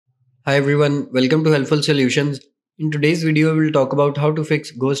Hi everyone, welcome to Helpful Solutions. In today's video, we'll talk about how to fix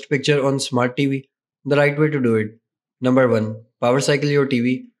ghost picture on smart TV. The right way to do it. Number 1. Power cycle your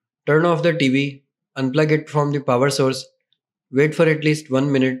TV. Turn off the TV, unplug it from the power source, wait for at least 1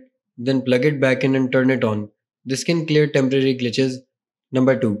 minute, then plug it back in and turn it on. This can clear temporary glitches.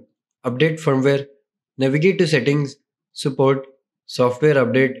 Number 2. Update firmware. Navigate to Settings, Support, Software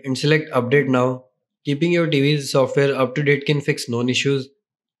Update and select Update Now. Keeping your TV's software up to date can fix known issues.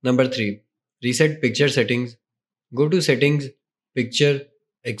 Number 3. Reset picture settings. Go to Settings, Picture,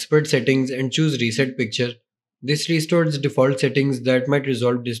 Expert Settings and choose Reset Picture. This restores default settings that might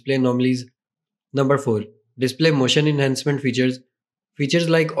resolve display anomalies. Number 4. Display motion enhancement features. Features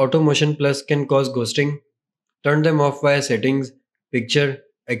like Auto Motion Plus can cause ghosting. Turn them off via Settings, Picture,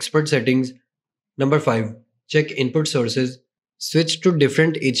 Expert Settings. Number 5. Check input sources. Switch to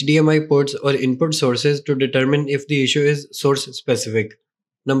different HDMI ports or input sources to determine if the issue is source specific.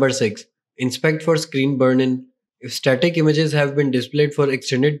 Number 6. Inspect for screen burn-in. If static images have been displayed for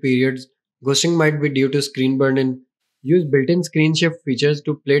extended periods, ghosting might be due to screen burn-in. Use built-in screen shift features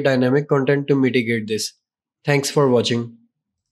to play dynamic content to mitigate this. Thanks for watching.